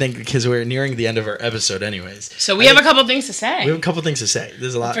think because we're nearing the end of our episode anyways. So we have a couple things to say. We have a couple things to say.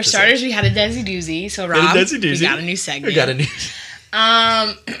 There's a lot For to starters, say. we had a Desi Doozy. So We had Rob, a Desi Doozy. we got a new segment. We got a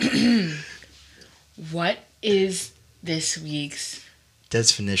new. What is this week's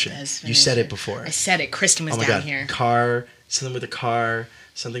Definition. Definition? You said it before. I said it. Kristen was Oh my down god. here. Car. Something with a car.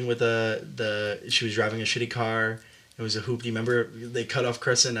 Something with she was driving a shitty car. It was a hoopty. Remember they cut off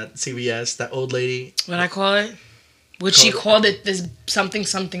Crescent at CVS? That old lady. What'd I call it? She called it this something.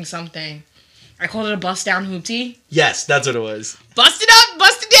 I called it a bust down hoopty. Yes, that's what it was. Busted up,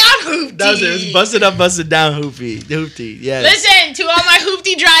 busted down hoopty. That was it. It was busted up, busted down hoopty. Yes. Listen to all my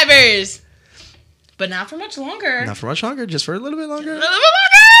hoopty drivers. But not for much longer. Not for much longer, just for a little bit longer.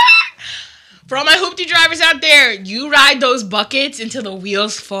 For all my hoopty drivers out there, you ride those buckets until the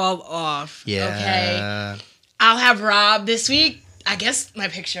wheels fall off. Yeah. Okay. I'll have Rob this week. I guess my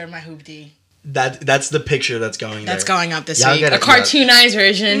picture of my hoopty. That's the picture that's going there. That's going up this Yeah, I'll week. get A it, cartoonized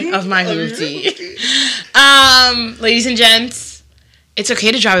version of my hoopty. Ladies and gents, it's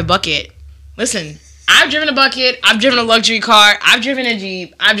okay to drive a bucket. Listen, I've driven a bucket. I've driven a luxury car. I've driven a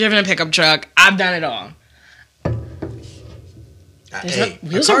Jeep. I've driven a pickup truck. I've done it all.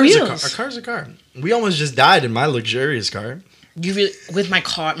 Wheels are wheels. A car's a car. We almost just died in my luxurious car. You really, with my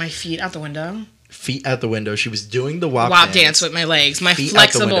feet out the window. Feet out the window. She was doing the WAP dance with my legs, my feet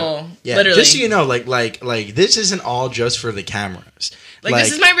flexible, yeah, literally. Just so you know, like this isn't all just for the cameras. Like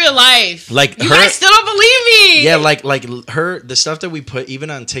this is my real life. Like you guys still don't believe me. Yeah, like the stuff that we put even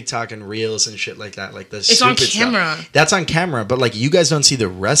on TikTok and Reels and shit like that. Like the it's on camera. Stuff, that's on camera, but like you guys don't see the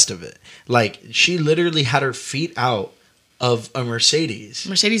rest of it. Like she literally had her feet out of a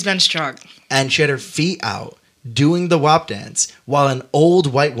Mercedes-Benz truck, and she had her feet out doing the WAP dance while an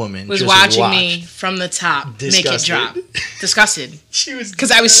old white woman was just watching watched. me from the top. Disgusted. Make it drop. Disgusted. She was because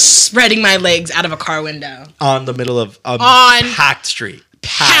I was spreading my legs out of a car window on the middle of a packed street.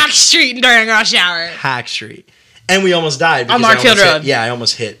 Packed street during rush hour. Packed street, and we almost died on Markfield Road. Yeah, I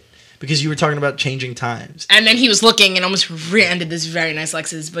almost hit. Because you were talking about changing times. And then he was looking and almost rear-ended this very nice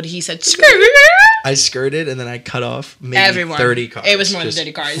Lexus, but he said, skirt. I skirted and then I cut off maybe 30 cars. It was more than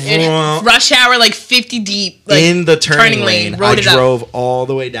 30 cars. Rush hour, like 50 deep. Like, in the turning lane, I drove all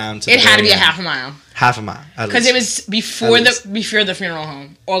the way down to it had to be a half a mile. Half a mile. Because it was before the funeral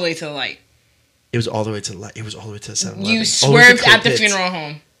home, all the way to the light. It was all the way to the light. It was all the way to the 7-Eleven. You swerved at the funeral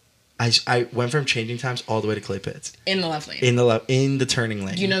home. I went from changing times all the way to Clay Pitts. In the left lane. In the turning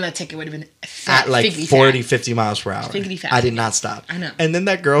lane. You know that ticket would have been at like 40, 50 miles per hour. Fat. I did not stop. I know. And then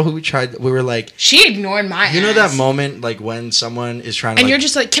that girl who we were like... She ignored my ass. You know that moment like when someone is trying to... And you're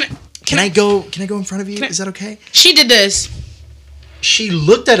just like, can I go in front of you? Is that okay? She did this. She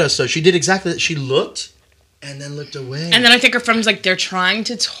looked at us though. She did exactly that. She looked... And then looked away. And then I think her friend was like, "They're trying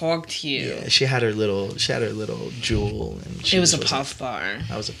to talk to you." Yeah, she had her little jewel, and it was a puff bar.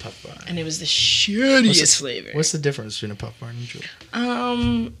 That was a puff bar, and it was the shittiest flavor. What's the difference between a puff bar and a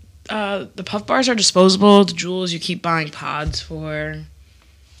jewel? The puff bars are disposable. The jewels you keep buying pods for.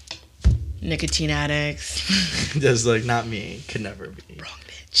 Nicotine addicts. Just like not me, could never be. Wrong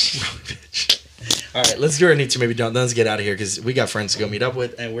bitch. All right, let's do our need to maybe don't. Let's get out of here because we got friends to go meet up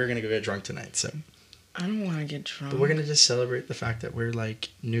with, and we're gonna go get drunk tonight. So. I don't want to get drunk. But we're gonna just celebrate the fact that we're like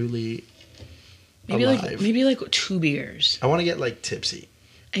newly alive. Maybe like 2 beers. I want to get like tipsy.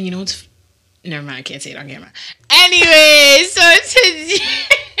 And you know what's? Never mind. I can't say it on camera. Anyway, so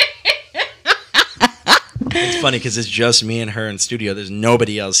it's funny because it's just me and her in studio. There's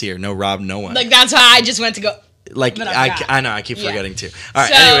nobody else here. No Rob. No one. Like that's why I just went to go. Like I know I keep forgetting to. All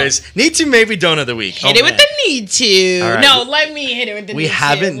right. So, anyways, need to maybe don't of the week. Hit it with the need to. Right. No, let me hit it with the. We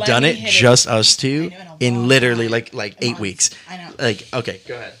haven't done it just us two in literally like 8 weeks. I know. Like okay,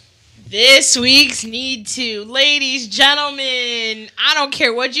 go ahead. This week's need to, ladies, gentlemen. I don't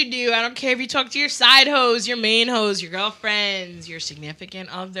care what you do. I don't care if you talk to your side hoes, your main hoes, your girlfriends, your significant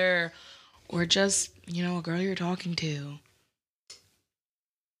other, or just a girl you're talking to.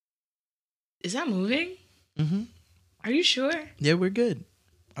 Is that moving? Mm-hmm. Are you sure? Yeah, we're good.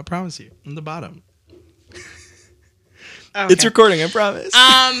 I promise you. On the bottom. Okay. It's recording, I promise.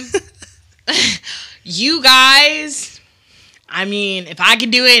 You guys, I mean, if I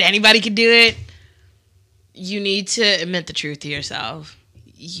could do it, anybody could do it. You need to admit the truth to yourself.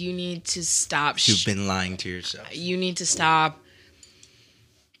 You need to stop. You've been lying to yourself. You need to stop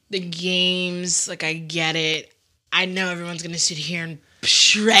the games. Like, I get it. I know everyone's going to sit here and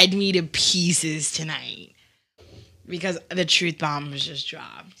shred me to pieces tonight. Because the truth bomb was just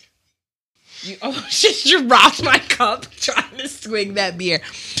dropped. You almost just dropped my cup trying to swing that beer.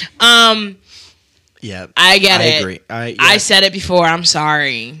 Yeah. I get it. I agree. I said it before. I'm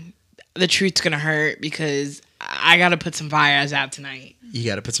sorry. The truth's going to hurt because I got to put some fires out tonight. You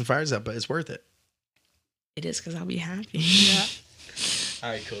got to put some fires out, but it's worth it. It is because I'll be happy. Yeah. All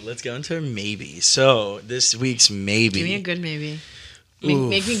right, cool. Let's go into a maybe. So this week's maybe. Give me a good maybe.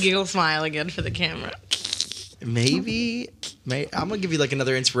 Make me giggle, smile again for the camera. Maybe I'm gonna give you like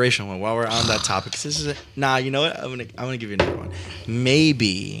another inspirational one while we're on that topic. Cause this is you know what? I'm gonna give you another one.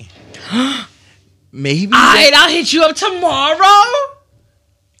 Maybe maybe. Alright, I'll hit you up tomorrow.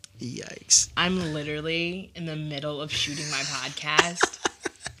 Yikes. I'm literally in the middle of shooting my podcast.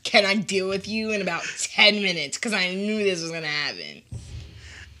 Can I deal with you in about 10 minutes? Because I knew this was going to happen.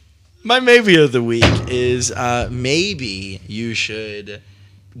 My maybe of the week is maybe you should,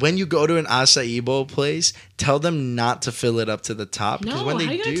 when you go to an acai bowl place, tell them not to fill it up to the top. No, when they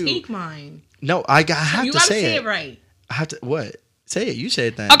how are you going do, to take mine? No, I have You to got to say say it. it right. I have to, what? Say it. You say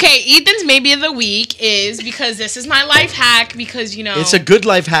it then. Okay, Ethan's maybe of the week is because this is my life hack because, you know. It's a good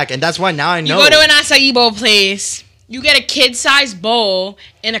life hack, and that's why now I know. You go to an acai bowl place, you get a kid-sized bowl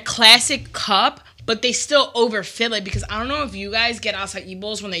in a classic cup, but they still overfill it because I don't know if you guys get acai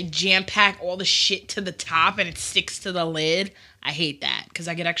bowls when they jam-pack all the shit to the top and it sticks to the lid. I hate that because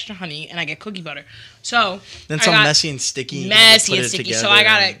I get extra honey and I get cookie butter. So then it's all messy and sticky. Messy and sticky. So I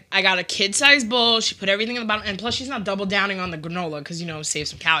got a kid-sized bowl. She put everything in the bottom, and plus she's not double downing on the granola because, you know, save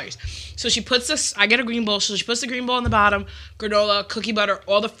some calories. So she puts this. I get a green bowl, so she puts the green bowl in the bottom, granola, cookie butter,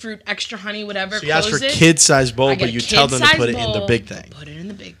 all the fruit, extra honey, whatever. So you ask for kid-sized bowl, I get but a you tell them to put it in the bowl, big thing. Put it in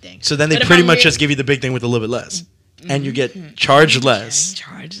the big thing. So then they But if pretty I'm much re- just give you the big thing with a little bit less, and you get charged less.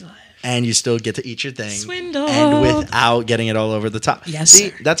 Charge less. And you still get to eat your thing. Swindle. And without getting it all over the top. Yes, See,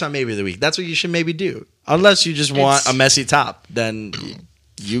 sir. that's my maybe of the week. That's what you should maybe do. Unless you just want a messy top, then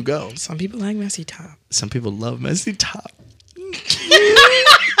you go. Some people like messy top. Some people love messy top.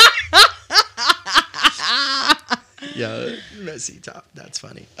 Yeah, messy top. That's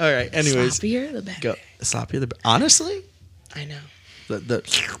funny. All right, anyways. Sloppier the better. Go. Sloppier the better. Honestly? I know. The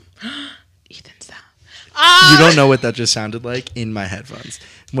Ethan, stop. You don't know what that just sounded like in my headphones.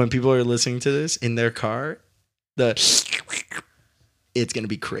 When people are listening to this in their car, it's going to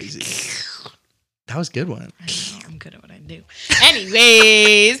be crazy. That was a good one. I know, I'm good at what I do.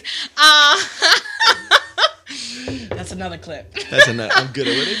 Anyways, that's another clip. I'm good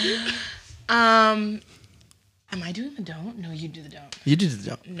at what I do. Am I doing the don't? No, you do the don't. You did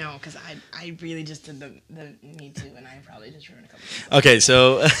the don't. No, because I really just did the need to, and I probably just ruined a couple things. Okay,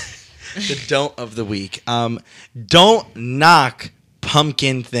 so the don't of the week. Don't knock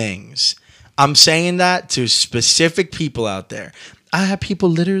pumpkin things. I'm saying that to specific people out there. I have people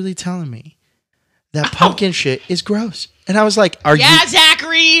literally telling me that pumpkin shit is gross. And I was like, Yeah,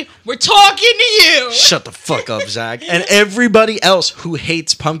 Zachary, we're talking to you. Shut the fuck up, Zach. And everybody else who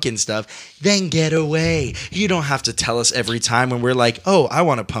hates pumpkin stuff, then get away. You don't have to tell us every time when we're like, oh, I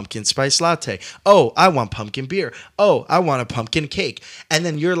want a pumpkin spice latte. Oh, I want pumpkin beer. Oh, I want a pumpkin cake. And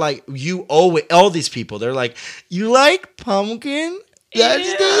then you're like, you always, all these people, they're like, you like pumpkin?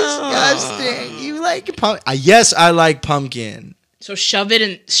 That's disgusting. You like pumpkin? Yes, I like pumpkin. So shove it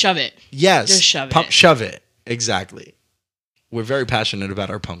and shove it. Yes. Just shove it. Shove it. Exactly. We're very passionate about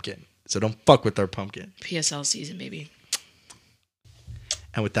our pumpkin. So don't fuck with our pumpkin. PSL season, baby.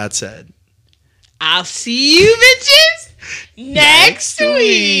 And with that said, I'll see you bitches next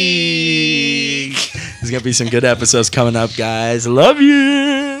week. There's going to be some good episodes coming up, guys. Love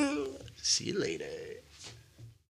you. See you later.